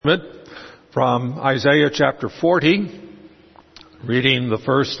From Isaiah chapter 40, reading the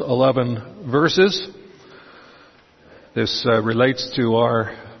first 11 verses. This relates to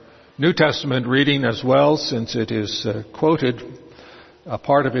our New Testament reading as well, since it is quoted, a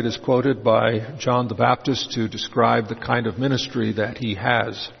part of it is quoted by John the Baptist to describe the kind of ministry that he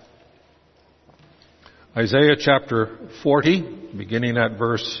has. Isaiah chapter 40, beginning at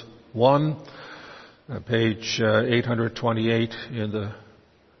verse 1, page 828 in the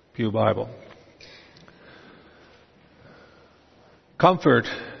Pew Bible. Comfort,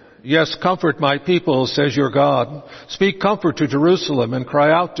 yes, comfort my people, says your God. Speak comfort to Jerusalem and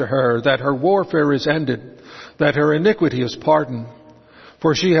cry out to her that her warfare is ended, that her iniquity is pardoned.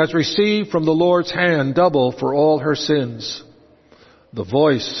 For she has received from the Lord's hand double for all her sins. The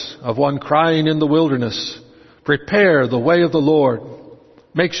voice of one crying in the wilderness, prepare the way of the Lord.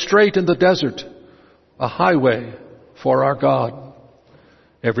 Make straight in the desert a highway for our God.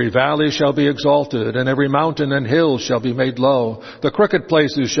 Every valley shall be exalted, and every mountain and hill shall be made low. The crooked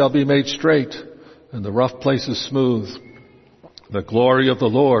places shall be made straight, and the rough places smooth. The glory of the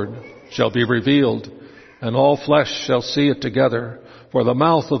Lord shall be revealed, and all flesh shall see it together, for the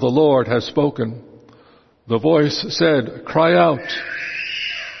mouth of the Lord has spoken. The voice said, cry out.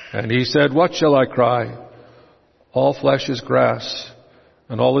 And he said, what shall I cry? All flesh is grass,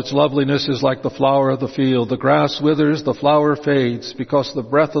 and all its loveliness is like the flower of the field. The grass withers, the flower fades, because the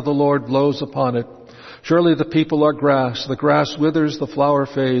breath of the Lord blows upon it. Surely the people are grass. The grass withers, the flower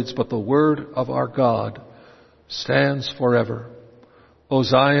fades, but the word of our God stands forever. O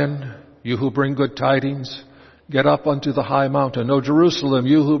Zion, you who bring good tidings, get up unto the high mountain. O Jerusalem,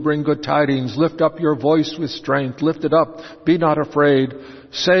 you who bring good tidings, lift up your voice with strength. Lift it up. Be not afraid.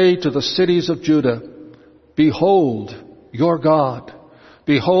 Say to the cities of Judah, behold your God.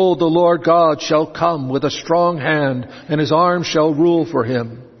 Behold, the Lord God shall come with a strong hand, and his arm shall rule for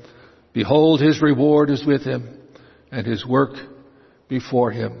him. Behold, his reward is with him, and his work before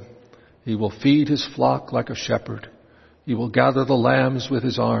him. He will feed his flock like a shepherd. He will gather the lambs with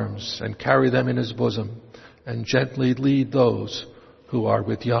his arms, and carry them in his bosom, and gently lead those who are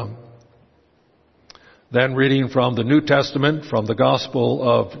with young. Then reading from the New Testament, from the Gospel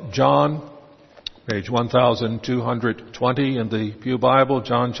of John, page 1220 in the Pew Bible,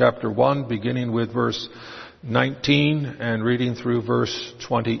 John chapter 1, beginning with verse 19 and reading through verse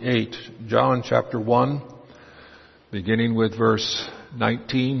 28. John chapter 1, beginning with verse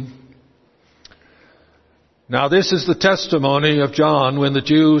 19. Now this is the testimony of John when the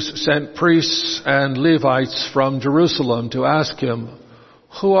Jews sent priests and Levites from Jerusalem to ask him,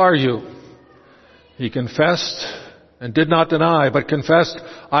 who are you? He confessed and did not deny, but confessed,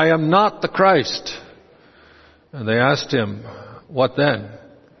 I am not the Christ. And they asked him, what then?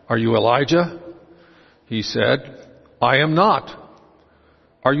 Are you Elijah? He said, I am not.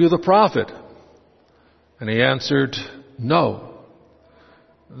 Are you the prophet? And he answered, no.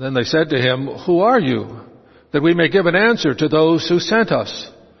 Then they said to him, who are you? That we may give an answer to those who sent us.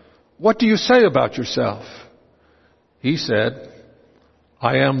 What do you say about yourself? He said,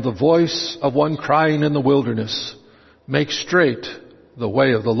 I am the voice of one crying in the wilderness, make straight the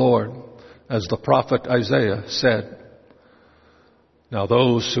way of the Lord, as the prophet Isaiah said. Now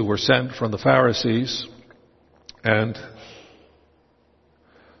those who were sent from the Pharisees were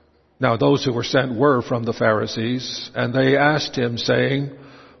from the Pharisees, and they asked him, saying,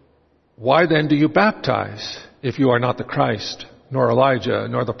 why then do you baptize, if you are not the Christ, nor Elijah,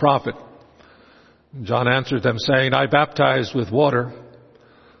 nor the prophet? John answered them, saying, I baptize with water,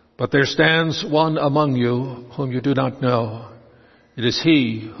 but there stands one among you whom you do not know. It is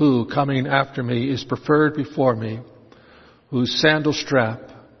he who, coming after me, is preferred before me, whose sandal strap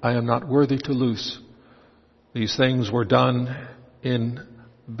I am not worthy to loose. These things were done in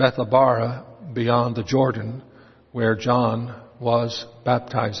Bethabara beyond the Jordan, where John was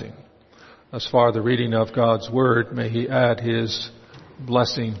baptizing. As far the reading of God's word, may he add his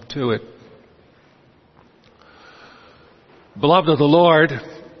blessing to it. Beloved of the Lord,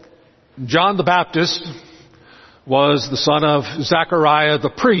 John the Baptist was the son of Zechariah the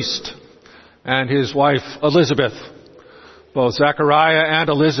priest and his wife Elizabeth. Both Zechariah and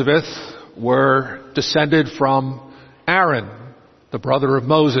Elizabeth were descended from Aaron, the brother of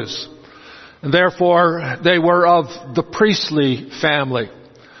Moses. And therefore, they were of the priestly family.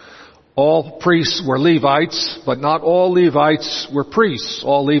 All priests were Levites, but not all Levites were priests.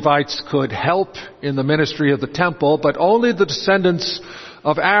 All Levites could help in the ministry of the temple, but only the descendants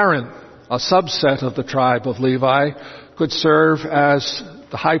of Aaron, a subset of the tribe of Levi, could serve as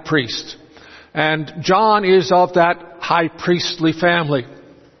the high priest. And John is of that high priestly family.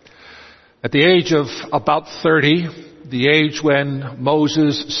 At the age of about 30, the age when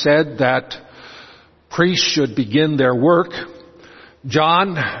Moses said that priests should begin their work,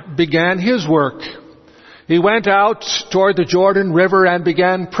 John began his work. He went out toward the Jordan River and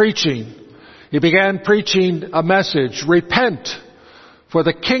began preaching. He began preaching a message: repent, for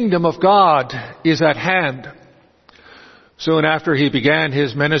the kingdom of God is at hand. Soon after he began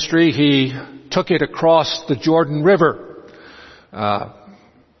his ministry, he took it across the Jordan River,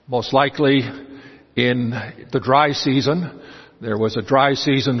 most likely in the dry season. There was a dry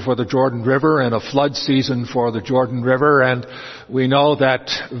season for the Jordan River and a flood season for the Jordan River, and we know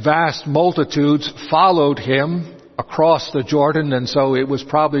that vast multitudes followed him across the Jordan, and so it was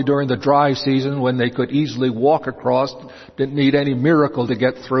probably during the dry season when they could easily walk across. Didn't need any miracle to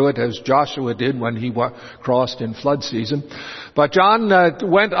get through it, as Joshua did when he crossed in flood season. But John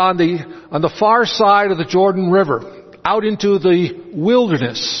went on the far side of the Jordan River, out into the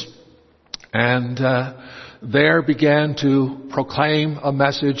wilderness, and there began to proclaim a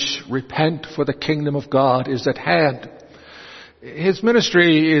message: repent, for the kingdom of God is at hand. His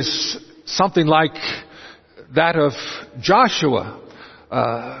ministry is something like that of Joshua,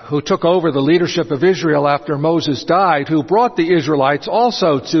 who took over the leadership of Israel after Moses died, who brought the Israelites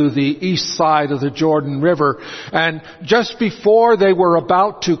also to the east side of the Jordan River. And just before they were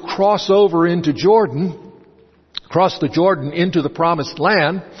about to cross over into cross the Jordan into the promised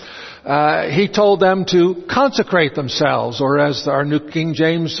land, he told them to consecrate themselves, or as our New King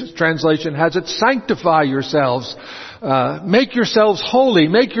James translation has it, sanctify yourselves. Make yourselves holy.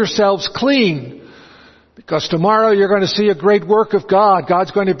 Make yourselves clean. Because tomorrow you're going to see a great work of God.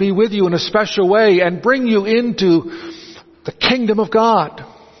 God's going to be with you in a special way and bring you into the kingdom of God.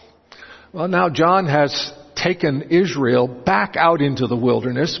 Well, now John has taken Israel back out into the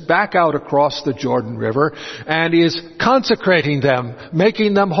wilderness, back out across the Jordan River, and is consecrating them,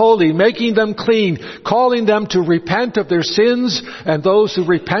 making them holy, making them clean, calling them to repent of their sins, and those who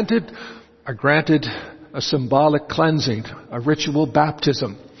repented are granted a symbolic cleansing, a ritual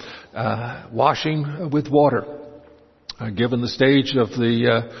baptism, washing with water. Given the stage of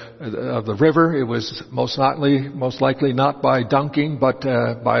the river, it was most likely not by dunking, but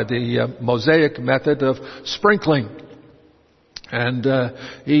by the Mosaic method of sprinkling. And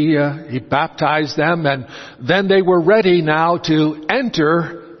he baptized them, and then they were ready now to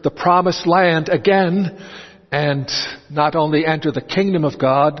enter the promised land again, and not only enter the kingdom of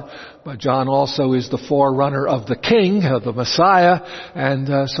God, but John also is the forerunner of the King, of the Messiah,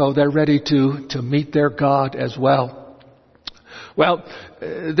 and so they're ready to meet their God as well. Well,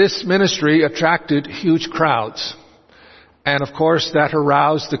 this ministry attracted huge crowds. And of course that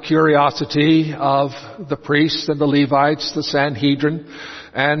aroused the curiosity of the priests and the Levites, the Sanhedrin.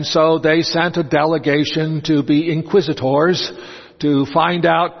 And so they sent a delegation to be inquisitors to find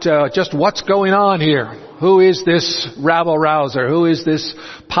out just what's going on here. Who is this rabble-rouser? Who is this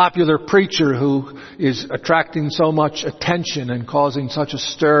popular preacher who is attracting so much attention and causing such a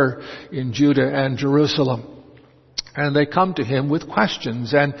stir in Judah and Jerusalem? And they come to him with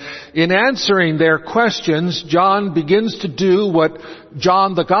questions. And in answering their questions, John begins to do what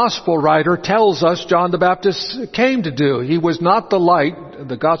John the Gospel writer tells us John the Baptist came to do. He was not the light.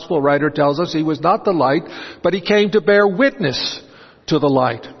 The Gospel writer tells us he was not the light, but he came to bear witness to the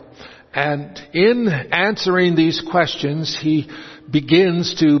light. And in answering these questions, he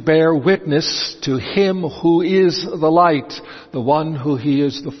begins to bear witness to him who is the light, the one who he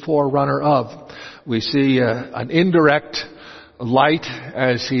is the forerunner of. We see an indirect light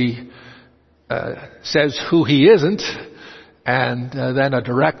as he says who he isn't, and then a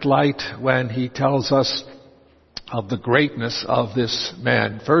direct light when he tells us of the greatness of this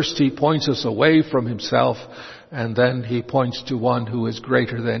man. First he points us away from himself, and then he points to one who is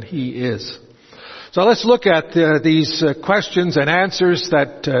greater than he is. So let's look at these questions and answers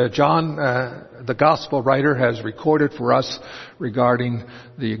that John, the Gospel writer, has recorded for us regarding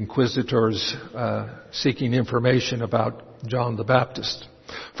the inquisitors seeking information about John the Baptist.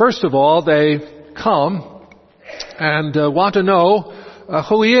 First of all, they come and want to know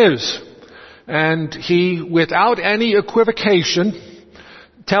who he is. And he, without any equivocation,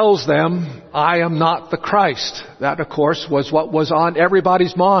 tells them, I am not the Christ. That, of course, was what was on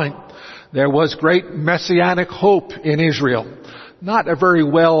everybody's mind. There was great messianic hope in Israel. Not a very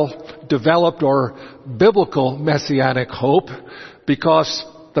well developed or biblical messianic hope, because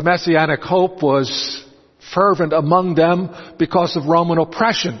the messianic hope was fervent among them because of Roman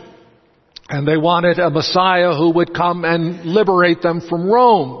oppression. And they wanted a Messiah who would come and liberate them from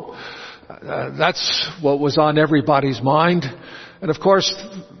Rome. That's what was on everybody's mind. And of course,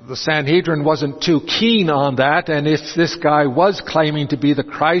 the Sanhedrin wasn't too keen on that, and if this guy was claiming to be the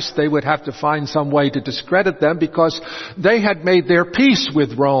Christ, they would have to find some way to discredit them, because they had made their peace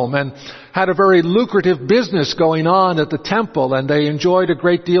with Rome and had a very lucrative business going on at the temple, and they enjoyed a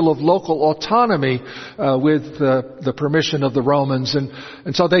great deal of local autonomy with the permission of the Romans,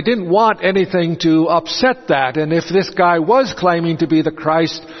 and so they didn't want anything to upset that. And if this guy was claiming to be the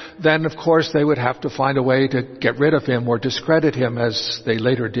Christ, then of course they would have to find a way to get rid of him or discredit him, as they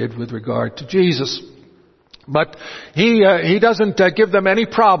later did with regard to Jesus. But he doesn't give them any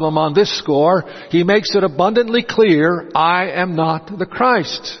problem on this score. He makes it abundantly clear, I am not the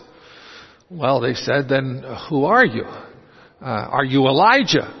Christ. Well, they said, then who are you? Are you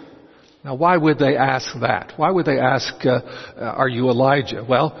Elijah? Now, why would they ask that? Why would they ask, are you Elijah?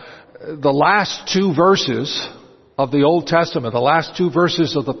 Well, the last two verses of the Old Testament, the last two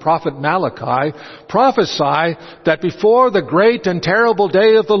verses of the prophet Malachi, prophesy that before the great and terrible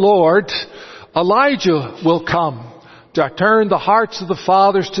day of the Lord, Elijah will come to turn the hearts of the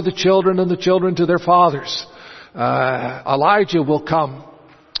fathers to the children and the children to their fathers. Elijah will come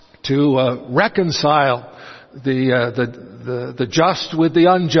to reconcile the just with the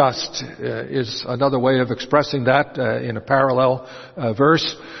unjust, is another way of expressing that in a parallel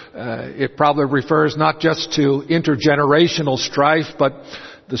verse. It probably refers not just to intergenerational strife, but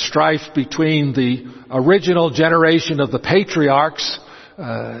the strife between the original generation of the patriarchs,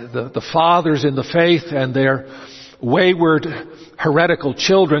 the fathers in the faith, and their wayward heretical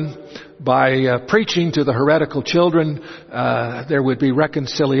children. By preaching to the heretical children, there would be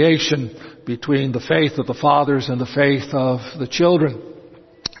reconciliation between the faith of the fathers and the faith of the children.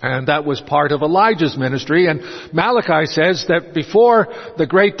 And that was part of Elijah's ministry. And Malachi says that before the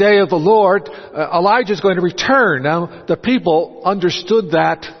great day of the Lord, Elijah is going to return. Now, the people understood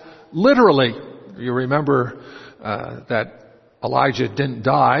that literally. You remember that Elijah didn't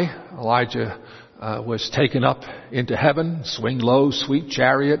die. Elijah was taken up into heaven. Swing low, sweet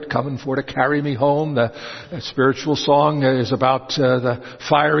chariot, coming for to carry me home. The spiritual song is about the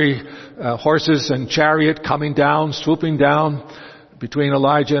fiery horses and chariot coming down, swooping down between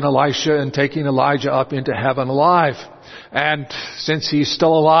Elijah and Elisha and taking Elijah up into heaven alive. And since he's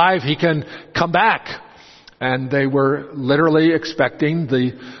still alive, he can come back. And they were literally expecting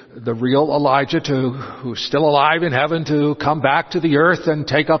the real Elijah, who's still alive in heaven, to come back to the earth and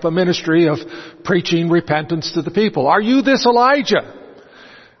take up a ministry of preaching repentance to the people. Are you this Elijah?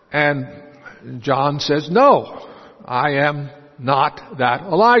 And John says, no, I am not that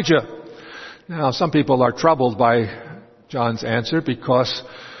Elijah. Now, some people are troubled by John's answer, because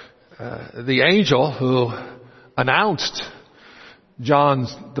the angel who announced John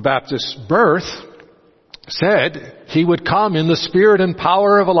the Baptist's birth said he would come in the spirit and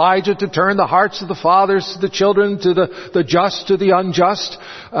power of Elijah to turn the hearts of the fathers to the children, to the just to the unjust.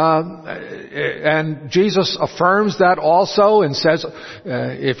 And Jesus affirms that also and says,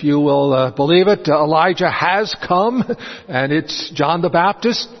 if you will believe it, Elijah has come, and it's John the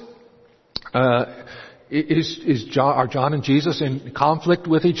Baptist. Are John and Jesus in conflict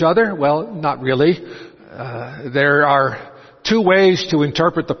with each other? Well, not really. There are two ways to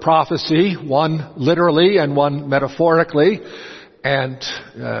interpret the prophecy, one literally and one metaphorically. And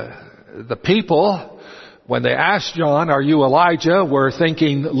the people, when they asked John, are you Elijah, were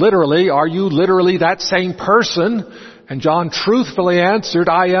thinking literally, are you literally that same person? And John truthfully answered,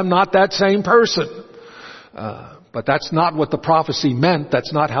 I am not that same person. But that's not what the prophecy meant.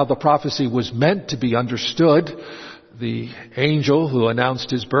 That's not how the prophecy was meant to be understood. The angel who announced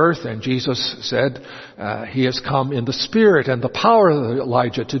his birth, and Jesus said he has come in the spirit and the power of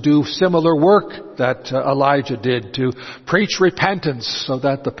Elijah to do similar work that Elijah did, to preach repentance so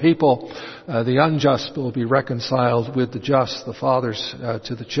that the people, the unjust, will be reconciled with the just, the fathers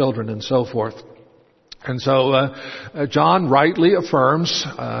to the children, and so forth. And so John rightly affirms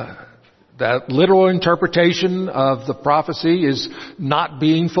that literal interpretation of the prophecy is not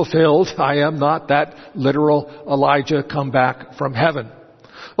being fulfilled. I am not that literal Elijah come back from heaven.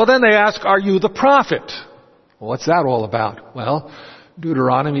 Well, then they ask, are you the prophet? Well, what's that all about? Well,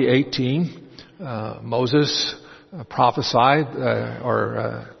 Deuteronomy 18, Moses prophesied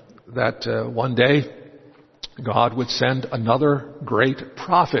that one day God would send another great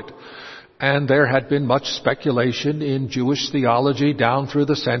prophet. And there had been much speculation in Jewish theology down through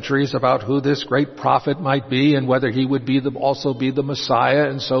the centuries about who this great prophet might be and whether he would also be the Messiah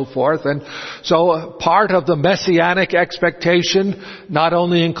and so forth. And so part of the messianic expectation not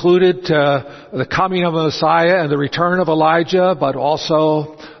only included the coming of a Messiah and the return of Elijah, but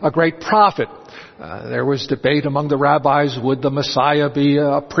also a great prophet. There was debate among the rabbis, would the Messiah be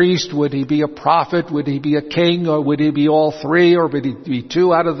a priest? Would he be a prophet? Would he be a king? Or would he be all three? Or would he be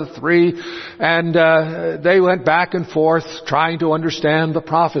two out of the three? And they went back and forth trying to understand the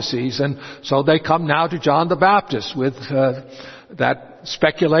prophecies. And so they come now to John the Baptist with that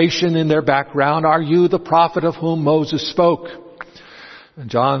speculation in their background. Are you the prophet of whom Moses spoke? And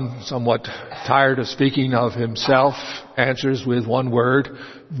John, somewhat tired of speaking of himself, answers with one word,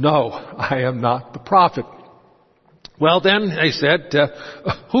 no, I am not the prophet. Well then, they said,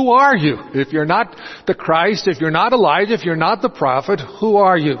 who are you? If you're not the Christ, if you're not Elijah, if you're not the prophet, who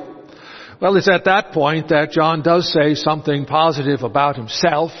are you? Well, it's at that point that John does say something positive about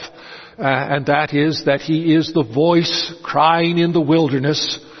himself, and that is that he is the voice crying in the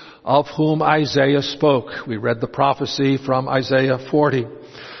wilderness of whom Isaiah spoke. We read the prophecy from Isaiah 40.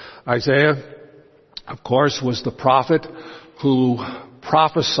 Isaiah, of course, was the prophet who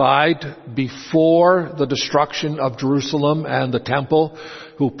prophesied before the destruction of Jerusalem and the temple,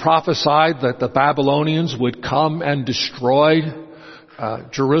 who prophesied that the Babylonians would come and destroy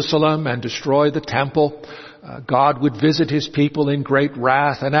Jerusalem and destroy the temple. God would visit his people in great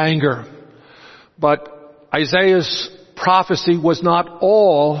wrath and anger. But Isaiah's prophecy was not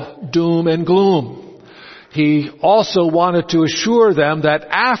all doom and gloom. He also wanted to assure them that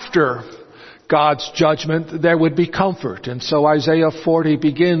after God's judgment there would be comfort. And so Isaiah 40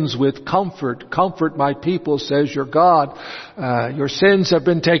 begins with comfort. Comfort my people, says your God. Your sins have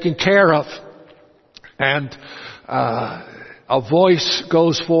been taken care of. And a voice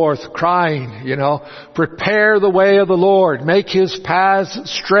goes forth crying, prepare the way of the Lord, make his paths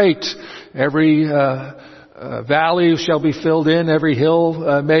straight. Every valley shall be filled in, every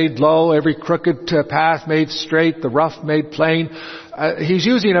hill made low, every crooked path made straight, the rough made plain. He's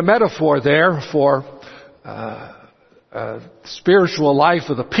using a metaphor there for spiritual life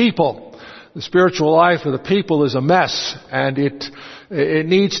of the people. The spiritual life of the people is a mess, and it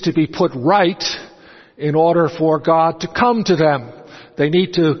needs to be put right in order for God to come to them. They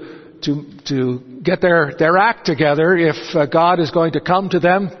need to get their act together. If God is going to come to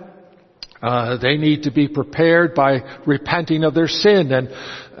them, they need to be prepared by repenting of their sin. And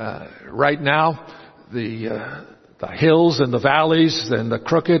right now, the hills and the valleys and the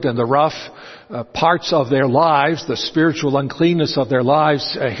crooked and the rough parts of their lives, the spiritual uncleanness of their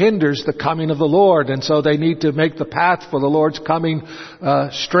lives hinders the coming of the Lord. And so they need to make the path for the Lord's coming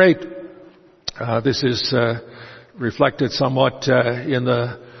straight. This is reflected somewhat in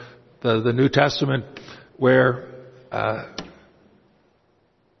the New Testament, where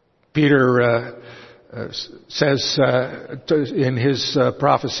Peter says in his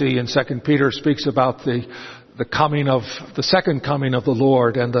prophecy in 2 Peter, speaks about the coming of the second coming of the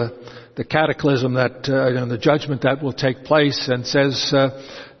Lord and the cataclysm that and the judgment that will take place, and says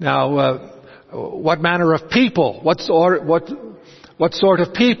now what manner of people, what sort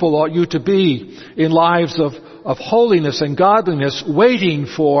of people ought you to be in lives of holiness and godliness, waiting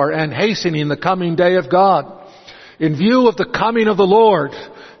for and hastening the coming day of God, in view of the coming of the Lord.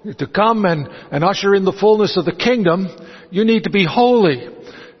 To come and usher in the fullness of the kingdom, you need to be holy.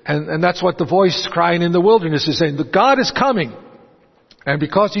 And that's what the voice crying in the wilderness is saying. That God is coming. And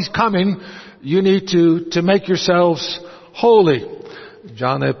because he's coming, you need to make yourselves holy.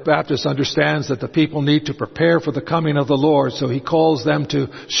 John the Baptist understands that the people need to prepare for the coming of the Lord. So he calls them to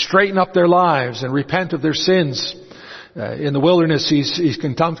straighten up their lives and repent of their sins. In the wilderness, he's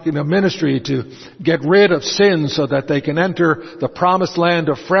conducting a ministry to get rid of sin so that they can enter the promised land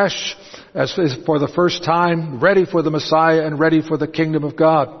afresh as for the first time, ready for the Messiah and ready for the kingdom of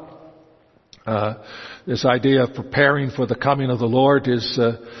God. This idea of preparing for the coming of the Lord is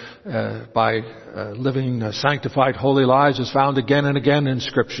by living sanctified, holy lives is found again and again in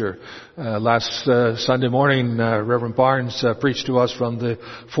Scripture. Last Sunday morning, Reverend Barnes preached to us from the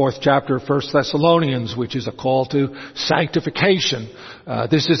 4th chapter of 1 Thessalonians, which is a call to sanctification.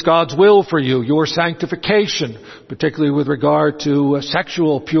 This is God's will for you, your sanctification, particularly with regard to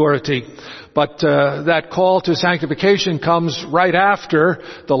sexual purity. But that call to sanctification comes right after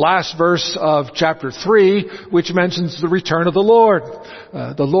the last verse of chapter 3, which mentions the return of the Lord.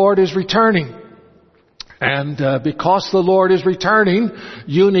 The Lord is returning. And because the Lord is returning,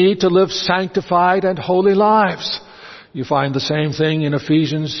 you need to live sanctified and holy lives. You find the same thing in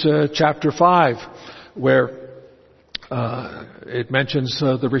Ephesians chapter 5, where it mentions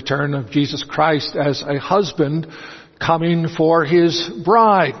the return of Jesus Christ as a husband coming for his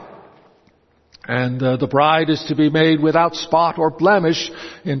bride. And the bride is to be made without spot or blemish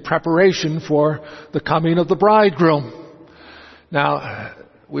in preparation for the coming of the bridegroom. Now,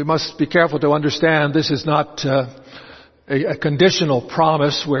 we must be careful to understand this is not a conditional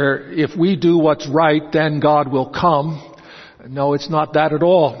promise where if we do what's right, then God will come. No, it's not that at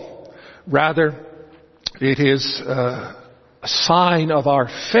all. Rather, it is a sign of our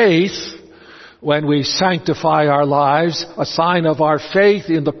faith when we sanctify our lives, a sign of our faith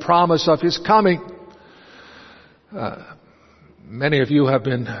in the promise of His coming. Many of you have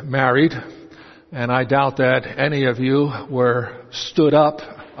been married, and I doubt that any of you were stood up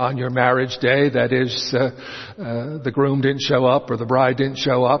on your marriage day. That is, the groom didn't show up or the bride didn't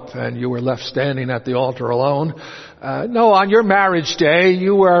show up and you were left standing at the altar alone. No, on your marriage day,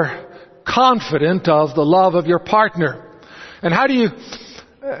 you were confident of the love of your partner. And how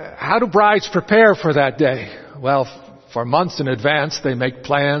do brides prepare for that day? Well, for months in advance, they make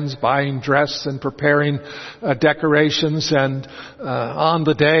plans, buying dress and preparing decorations, and on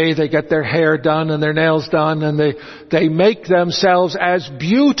the day they get their hair done and their nails done, and they make themselves as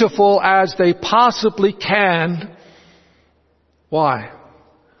beautiful as they possibly can. Why?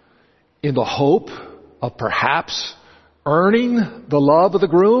 In the hope of perhaps earning the love of the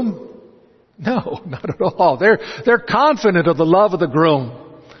groom? No, not at all. They're confident of the love of the groom.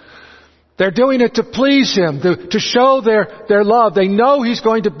 They're doing it to please Him, to show their love. They know He's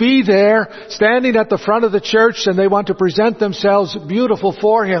going to be there, standing at the front of the church, and they want to present themselves beautiful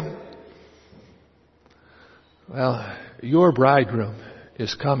for Him. Well, your bridegroom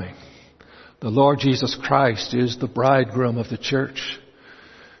is coming. The Lord Jesus Christ is the bridegroom of the church.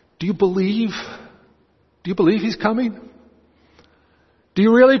 Do you believe? Do you believe He's coming? Do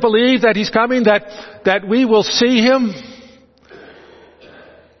you really believe that He's coming, that we will see Him?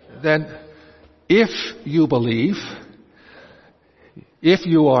 Then, if you believe, if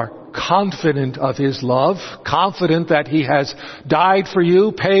you are confident of His love, confident that He has died for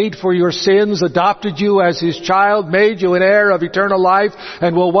you, paid for your sins, adopted you as His child, made you an heir of eternal life,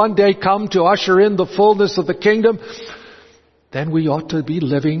 and will one day come to usher in the fullness of the kingdom, then we ought to be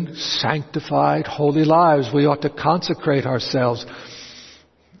living sanctified, holy lives. We ought to consecrate ourselves.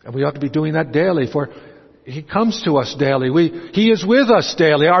 And we ought to be doing that daily, for He comes to us daily. He is with us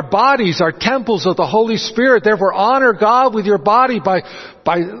daily. Our bodies are temples of the Holy Spirit. Therefore, honor God with your body by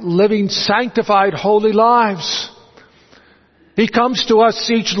living sanctified, holy lives. He comes to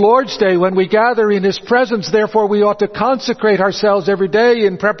us each Lord's Day when we gather in His presence. Therefore, we ought to consecrate ourselves every day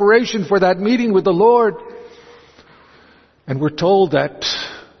in preparation for that meeting with the Lord. And we're told that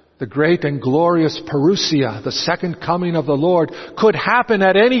the great and glorious parousia, the second coming of the Lord, could happen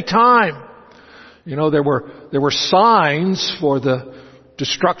at any time. You know, there were signs for the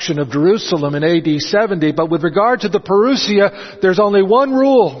destruction of Jerusalem in AD 70, but with regard to the parousia, there's only one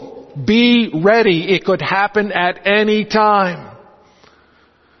rule. Be ready. It could happen at any time.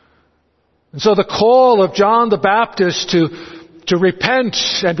 And so the call of John the Baptist to repent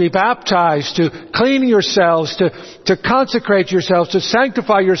and be baptized, to clean yourselves, to consecrate yourselves, to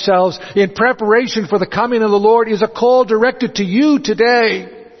sanctify yourselves in preparation for the coming of the Lord is a call directed to you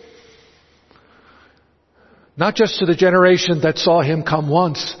today. Not just to the generation that saw Him come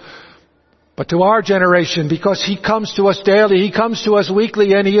once, but to our generation, because He comes to us daily, He comes to us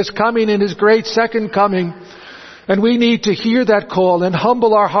weekly, and He is coming in His great second coming. And we need to hear that call and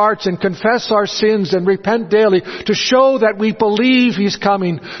humble our hearts and confess our sins and repent daily to show that we believe He's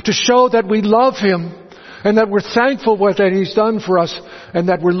coming, to show that we love Him and that we're thankful for what He's done for us and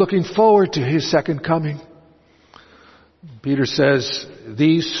that we're looking forward to His second coming. Peter says,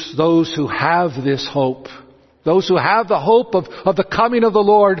 those who have this hope, those who have the hope of the coming of the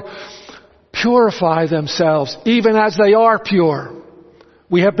Lord, purify themselves even as they are pure.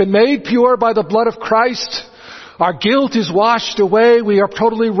 We have been made pure by the blood of Christ. Our guilt is washed away. We are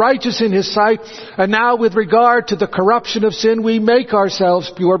totally righteous in His sight. And now with regard to the corruption of sin, we make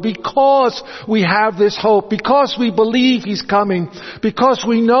ourselves pure because we have this hope, because we believe He's coming, because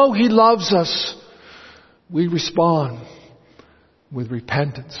we know He loves us. We respond with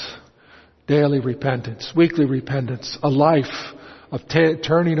repentance, daily repentance, weekly repentance, a life of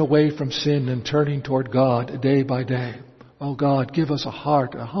turning away from sin and turning toward God day by day. Oh God, give us a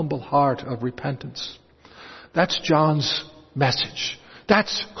humble heart of repentance. That's John's message.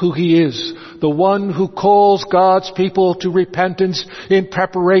 That's who he is. The one who calls God's people to repentance in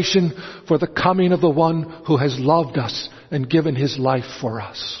preparation for the coming of the one who has loved us and given his life for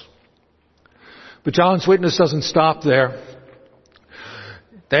us. But John's witness doesn't stop there.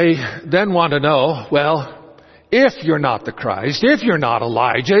 They then want to know, well, if you're not the Christ, if you're not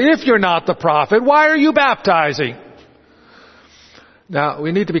Elijah, if you're not the prophet, why are you baptizing? Now,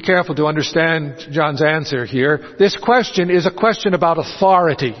 we need to be careful to understand John's answer here. This question is a question about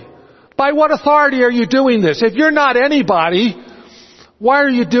authority. By what authority are you doing this? If you're not anybody, why are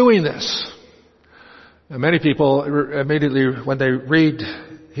you doing this? Many people immediately, when they read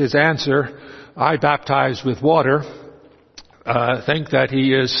his answer, I baptize with water, think that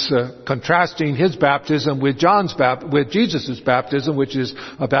he is contrasting his baptism with Jesus' baptism, which is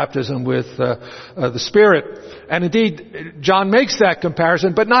a baptism with the Spirit. And indeed, John makes that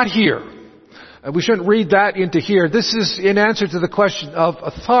comparison, but not here. We shouldn't read that into here. This is in answer to the question of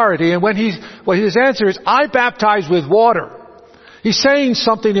authority. And when his answer is, I baptize with water, he's saying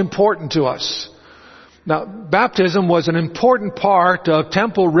something important to us. Now, baptism was an important part of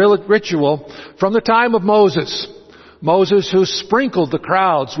temple ritual from the time of Moses. Moses, who sprinkled the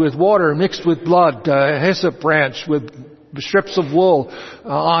crowds with water mixed with blood, a hyssop branch with strips of wool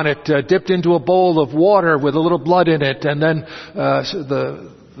on it, dipped into a bowl of water with a little blood in it, and then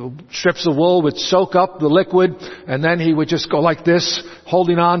the strips of wool would soak up the liquid, and then he would just go like this,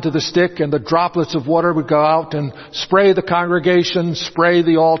 holding on to the stick, and the droplets of water would go out and spray the congregation, spray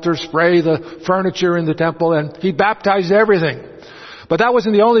the altar, spray the furniture in the temple, and he baptized everything. But that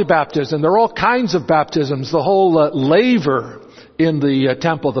wasn't the only baptism. There were all kinds of baptisms. The whole laver in the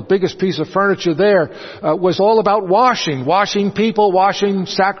temple, the biggest piece of furniture there, was all about washing people, washing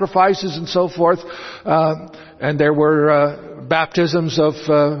sacrifices and so forth. And there were baptisms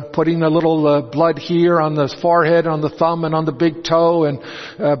of putting a little blood here on the forehead, on the thumb, and on the big toe, and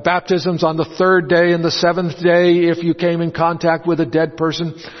baptisms on the third day and the seventh day if you came in contact with a dead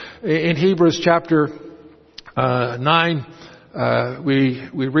person. In Hebrews chapter 9,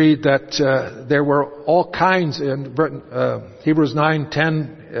 we read that there were all kinds in Hebrews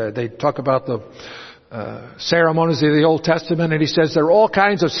 9:10. They talk about the ceremonies of the Old Testament, and he says there are all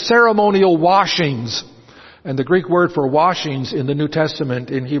kinds of ceremonial washings. And the Greek word for washings in the New Testament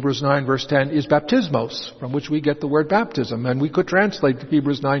in Hebrews 9 verse 10 is baptismos, from which we get the word baptism. And we could translate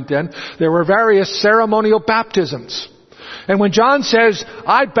Hebrews 9:10. There were various ceremonial baptisms. And when John says,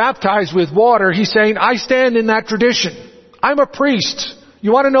 I baptize with water, he's saying, I stand in that tradition. I'm a priest.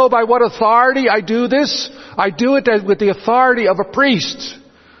 You want to know by what authority I do this? I do it with the authority of a priest.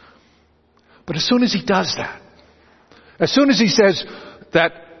 But as soon as he does that, as soon as he says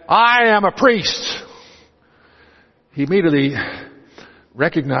that I am a priest, he immediately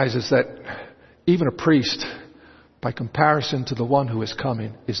recognizes that even a priest, by comparison to the one who is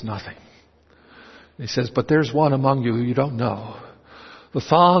coming, is nothing. He says, but there's one among you who you don't know, the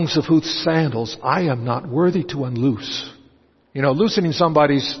thongs of whose sandals I am not worthy to unloose. You know, loosening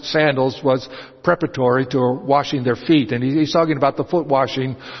somebody's sandals was preparatory to washing their feet. And he's talking about the foot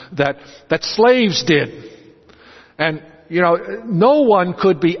washing that slaves did. And, you know, no one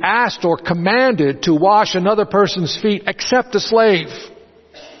could be asked or commanded to wash another person's feet except a slave.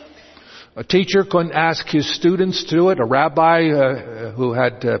 A teacher couldn't ask his students to do it. A rabbi who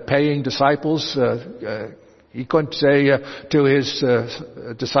had paying disciples, he couldn't say to his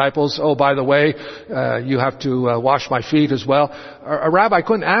disciples, oh, by the way, you have to wash my feet as well. A rabbi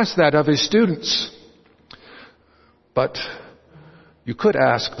couldn't ask that of his students. But you could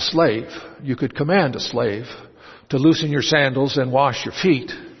ask a slave, you could command a slave to loosen your sandals and wash your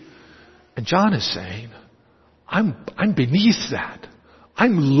feet. And John is saying, I'm beneath that.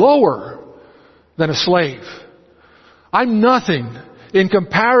 I'm lower than a slave. I'm nothing in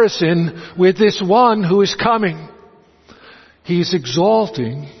comparison with this one who is coming. He's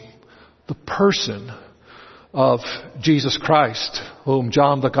exalting the person of Jesus Christ, whom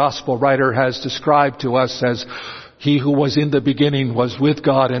John the Gospel writer has described to us as he who was in the beginning was with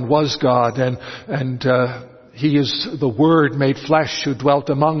God and was God, and he is the Word made flesh who dwelt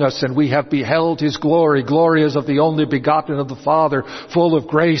among us, and we have beheld His glory. Glory as of the only begotten of the Father, full of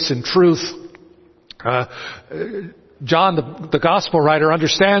grace and truth. John, the Gospel writer,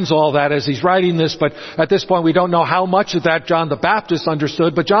 understands all that as he's writing this, but at this point we don't know how much of that John the Baptist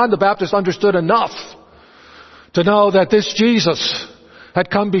understood, but John the Baptist understood enough to know that this Jesus had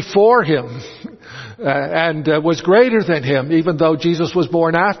come before him and was greater than him, even though Jesus was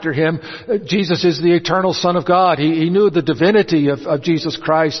born after him. Jesus is the eternal Son of God. He knew the divinity of Jesus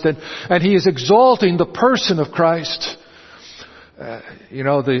Christ, and he is exalting the person of Christ. You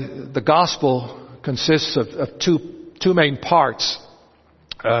know, the Gospel consists of two main parts.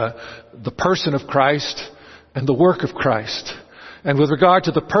 The person of Christ and the work of Christ. And with regard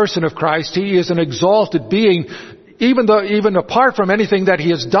to the person of Christ, He is an exalted being, even apart from anything that He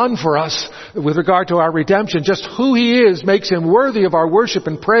has done for us with regard to our redemption. Just who He is makes Him worthy of our worship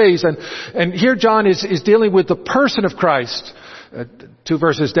and praise. And here John is dealing with the person of Christ. 2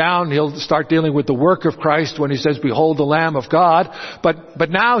 verses down, he'll start dealing with the work of Christ when he says, behold the Lamb of God. But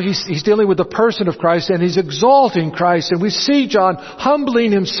now he's dealing with the person of Christ, and he's exalting Christ. And we see John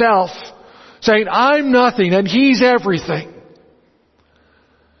humbling himself, saying, I'm nothing and He's everything.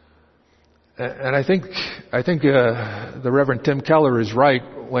 And I think the Reverend Tim Keller is right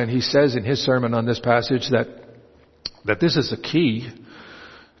when he says in his sermon on this passage that this is a key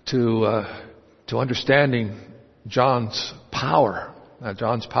to understanding John's power. Now,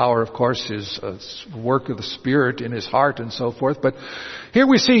 John's power, of course, is a work of the Spirit in his heart and so forth. But here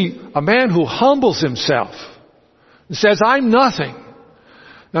we see a man who humbles himself and says, "I'm nothing."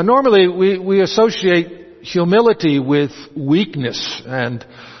 Now, normally we associate humility with weakness and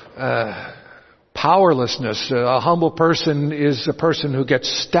powerlessness. A humble person is a person who gets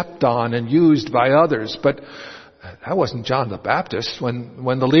stepped on and used by others. But that wasn't John the Baptist.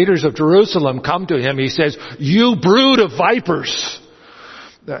 When the leaders of Jerusalem come to him, he says, "You brood of vipers."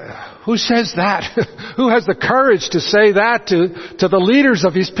 Who says that? Who has the courage to say that to the leaders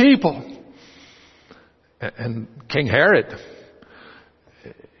of his people? And King Herod,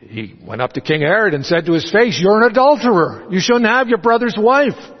 he went up to King Herod and said to his face, "You're an adulterer. You shouldn't have your brother's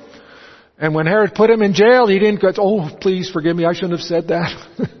wife." And when Herod put him in jail, he didn't go, "Oh, please forgive me, I shouldn't have said that."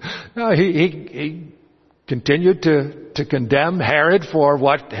 No, he continued to condemn Herod for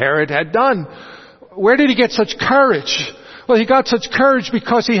what Herod had done. Where did he get such courage? Well, he got such courage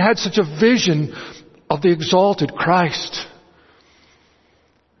because he had such a vision of the exalted Christ.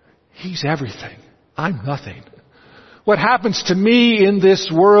 He's everything. I'm nothing. What happens to me in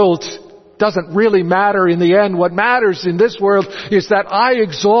this world doesn't really matter in the end. What matters in this world is that I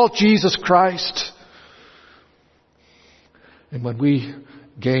exalt Jesus Christ. And when we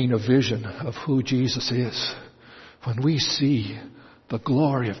gain a vision of who Jesus is, when we see the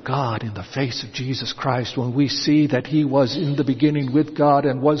glory of God in the face of Jesus Christ, when we see that He was in the beginning with God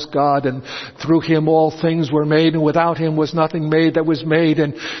and was God, and through Him all things were made, and without Him was nothing made that was made,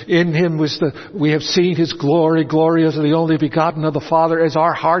 and in Him we have seen His glory as the only begotten of the Father, as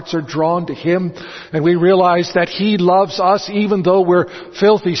our hearts are drawn to Him, and we realize that He loves us even though we're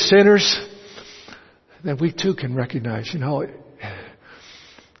filthy sinners, then we too can recognize,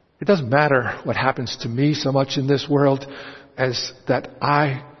 it doesn't matter what happens to me so much in this world, as that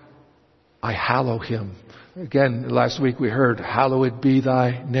I hallow Him. Again, last week we heard, "Hallowed be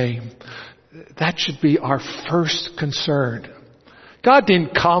Thy name." That should be our first concern. God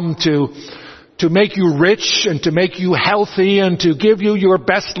didn't come to make you rich and to make you healthy and to give you your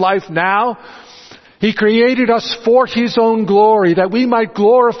best life now. He created us for His own glory, that we might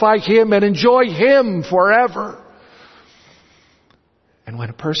glorify Him and enjoy Him forever. And when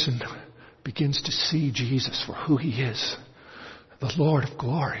a person begins to see Jesus for who He is, the Lord of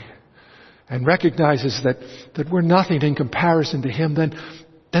glory, and recognizes that we're nothing in comparison to Him, then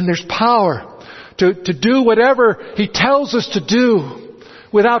there's power to do whatever He tells us to do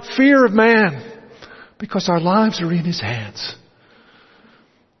without fear of man, because our lives are in His hands.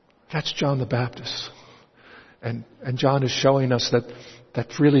 That's John the Baptist. And John is showing us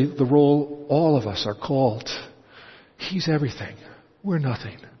that's really the role all of us are called. He's everything. We're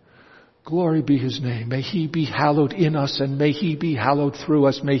nothing. Glory be His name. May He be hallowed in us, and may He be hallowed through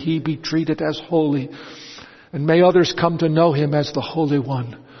us. May He be treated as holy, and may others come to know Him as the Holy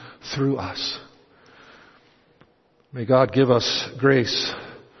One through us. May God give us grace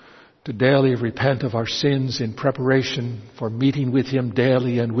to daily repent of our sins in preparation for meeting with Him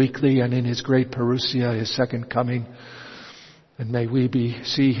daily and weekly, and in His great parousia, His second coming. And may we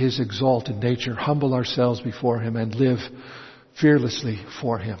see His exalted nature, humble ourselves before Him, and live fearlessly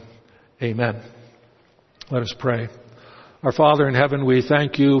for Him. Amen. Let us pray. Our Father in heaven, we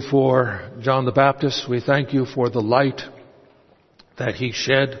thank You for John the Baptist. We thank You for the light that he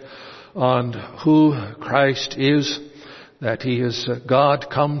shed on who Christ is, that He is God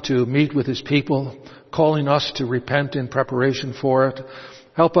come to meet with His people, calling us to repent in preparation for it.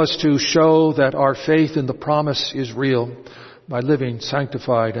 Help us to show that our faith in the promise is real by living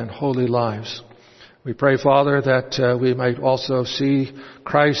sanctified and holy lives. We pray, Father, that we might also see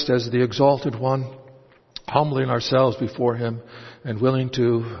Christ as the exalted one, humbling ourselves before Him and willing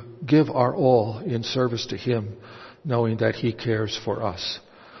to give our all in service to Him, knowing that He cares for us.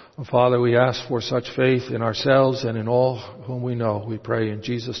 Father, we ask for such faith in ourselves and in all whom we know. We pray in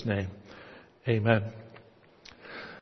Jesus' name. Amen.